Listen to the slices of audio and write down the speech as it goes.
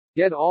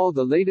Get all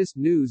the latest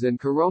news and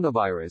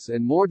coronavirus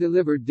and more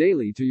delivered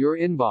daily to your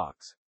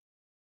inbox.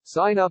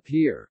 Sign up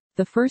here.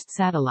 The first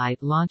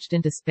satellite launched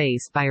into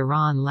space by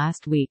Iran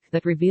last week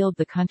that revealed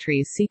the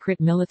country's secret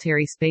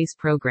military space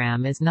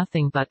program is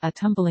nothing but a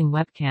tumbling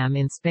webcam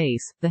in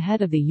space, the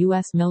head of the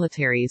U.S.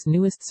 military's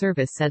newest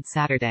service said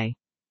Saturday.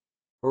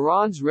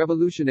 Iran's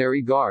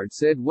Revolutionary Guard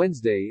said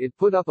Wednesday it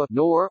put up a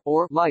Noor,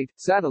 or light,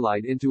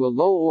 satellite into a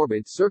low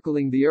orbit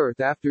circling the Earth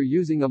after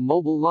using a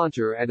mobile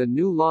launcher at a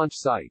new launch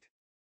site.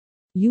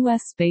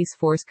 U.S. Space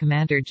Force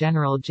Commander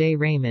General J.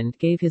 Raymond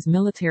gave his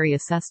military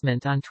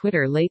assessment on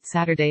Twitter late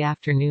Saturday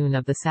afternoon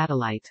of the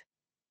satellite.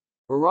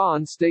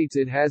 Iran states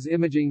it has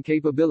imaging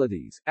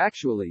capabilities.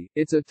 Actually,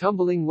 it's a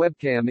tumbling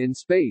webcam in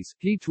space,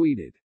 he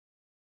tweeted.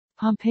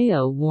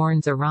 Pompeo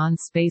warns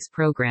Iran's space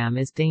program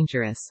is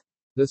dangerous.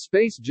 The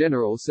space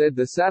general said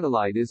the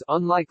satellite is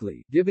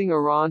unlikely, giving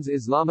Iran's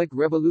Islamic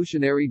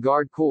Revolutionary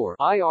Guard Corps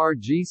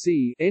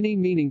 (IRGC) any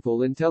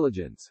meaningful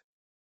intelligence.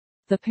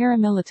 The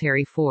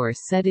paramilitary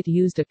force said it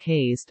used a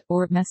KAZD,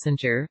 or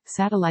messenger,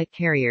 satellite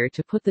carrier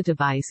to put the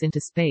device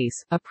into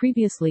space, a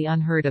previously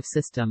unheard-of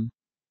system.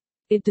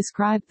 It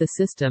described the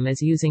system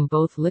as using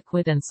both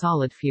liquid and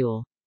solid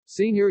fuel.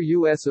 Senior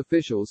U.S.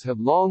 officials have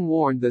long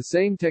warned the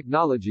same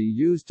technology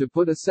used to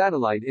put a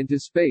satellite into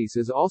space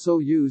is also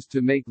used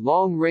to make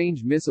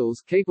long-range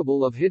missiles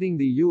capable of hitting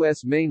the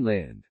U.S.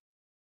 mainland.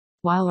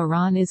 While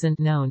Iran isn't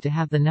known to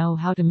have the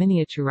know-how to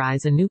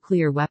miniaturize a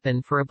nuclear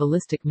weapon for a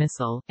ballistic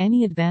missile,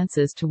 any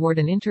advances toward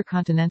an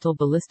intercontinental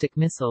ballistic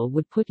missile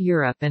would put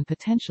Europe and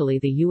potentially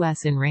the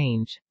U.S. in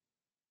range.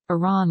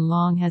 Iran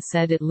long has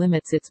said it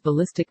limits its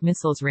ballistic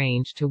missiles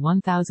range to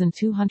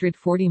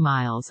 1,240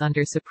 miles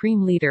under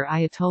Supreme Leader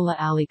Ayatollah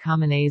Ali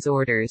Khamenei's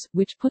orders,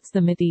 which puts the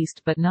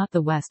Mideast but not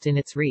the West in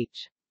its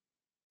reach.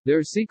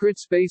 Their secret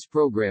space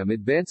program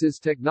advances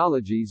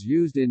technologies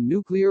used in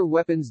nuclear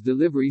weapons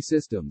delivery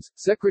systems,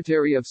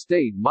 Secretary of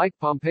State Mike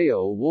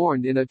Pompeo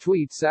warned in a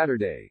tweet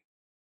Saturday.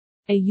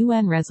 A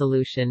UN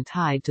resolution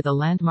tied to the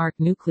landmark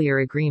nuclear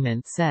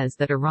agreement says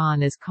that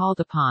Iran is called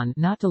upon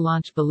not to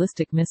launch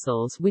ballistic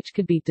missiles which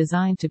could be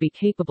designed to be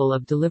capable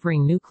of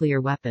delivering nuclear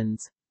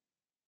weapons.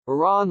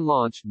 Iran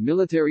launched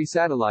military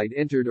satellite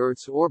entered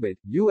Earth's orbit,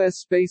 U.S.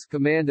 Space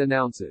Command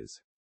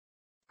announces.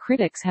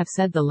 Critics have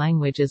said the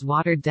language is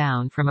watered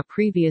down from a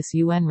previous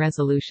UN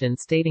resolution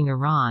stating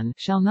Iran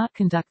shall not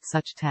conduct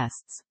such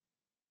tests.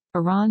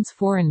 Iran's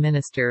foreign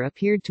minister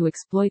appeared to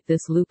exploit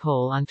this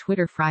loophole on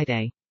Twitter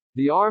Friday.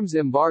 The arms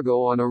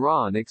embargo on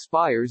Iran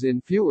expires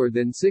in fewer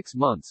than 6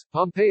 months,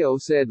 Pompeo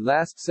said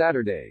last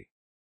Saturday.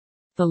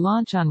 The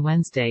launch on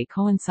Wednesday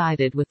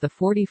coincided with the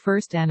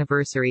 41st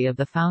anniversary of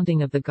the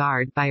founding of the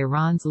Guard by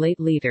Iran's late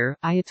leader,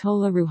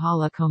 Ayatollah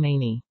Ruhollah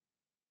Khomeini.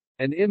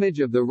 An image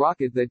of the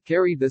rocket that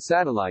carried the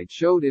satellite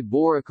showed it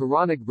bore a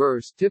Quranic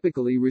verse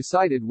typically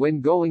recited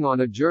when going on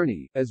a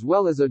journey, as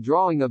well as a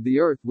drawing of the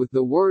Earth with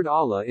the word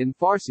Allah in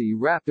Farsi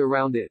wrapped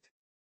around it.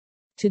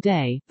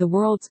 Today, the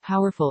world's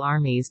powerful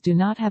armies do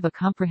not have a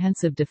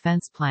comprehensive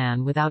defense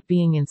plan without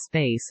being in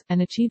space,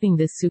 and achieving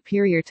this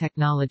superior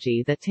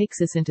technology that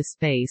takes us into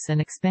space and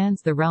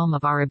expands the realm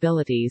of our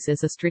abilities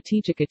is a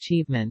strategic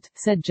achievement,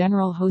 said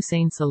General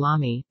Hossein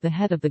Salami, the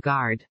head of the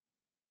Guard.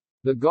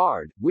 The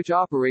Guard, which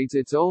operates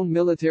its own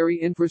military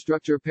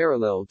infrastructure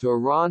parallel to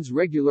Iran's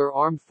regular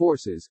armed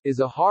forces, is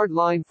a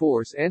hard-line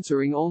force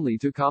answering only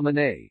to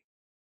Khamenei.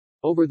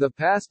 Over the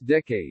past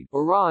decade,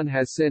 Iran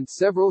has sent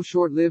several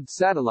short-lived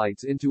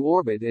satellites into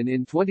orbit and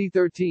in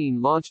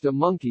 2013 launched a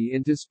monkey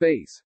into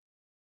space.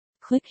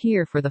 Click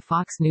here for the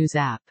Fox News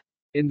app.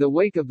 In the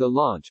wake of the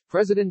launch,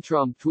 President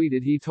Trump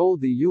tweeted he told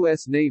the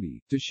U.S.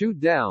 Navy to shoot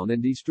down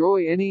and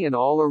destroy any and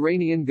all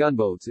Iranian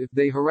gunboats if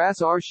they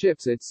harass our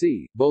ships at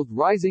sea, both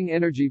rising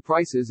energy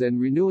prices and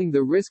renewing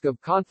the risk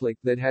of conflict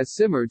that has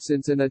simmered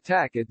since an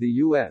attack at the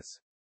U.S.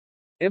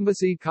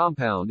 Embassy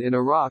compound in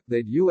Iraq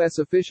that U.S.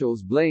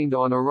 officials blamed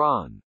on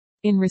Iran.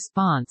 In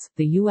response,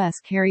 the U.S.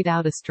 carried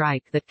out a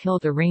strike that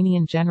killed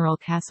Iranian General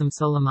Qasem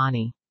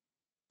Soleimani.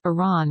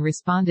 Iran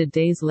responded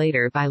days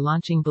later by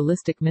launching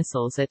ballistic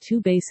missiles at 2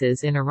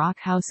 bases in Iraq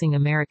housing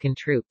American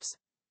troops.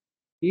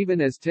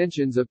 Even as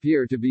tensions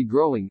appear to be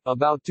growing,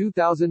 about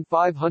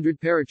 2,500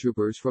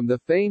 paratroopers from the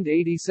famed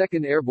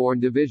 82nd Airborne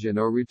Division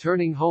are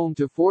returning home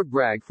to Fort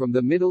Bragg from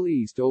the Middle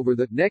East over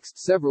the next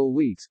several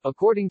weeks,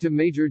 according to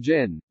Major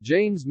Gen.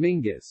 James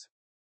Mingus.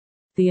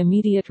 The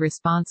immediate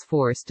response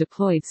force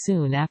deployed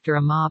soon after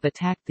a mob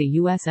attacked the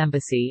U.S.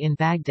 Embassy in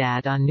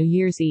Baghdad on New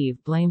Year's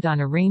Eve blamed on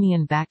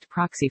Iranian-backed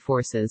proxy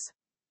forces.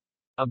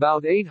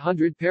 About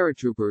 800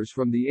 paratroopers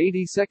from the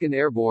 82nd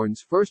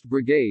Airborne's 1st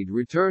Brigade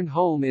returned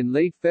home in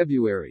late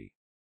February.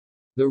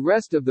 The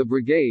rest of the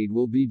brigade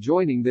will be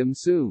joining them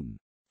soon.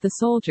 The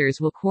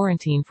soldiers will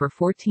quarantine for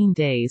 14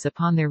 days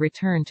upon their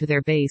return to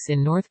their base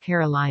in North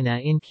Carolina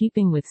in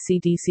keeping with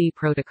CDC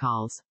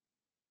protocols.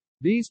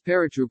 These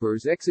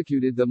paratroopers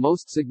executed the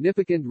most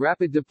significant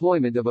rapid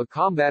deployment of a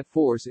combat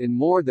force in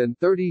more than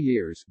 30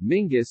 years,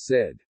 Mingus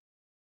said.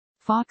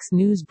 Fox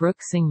News' Brooke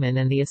Singman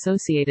and the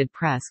Associated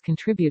Press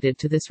contributed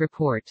to this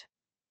report.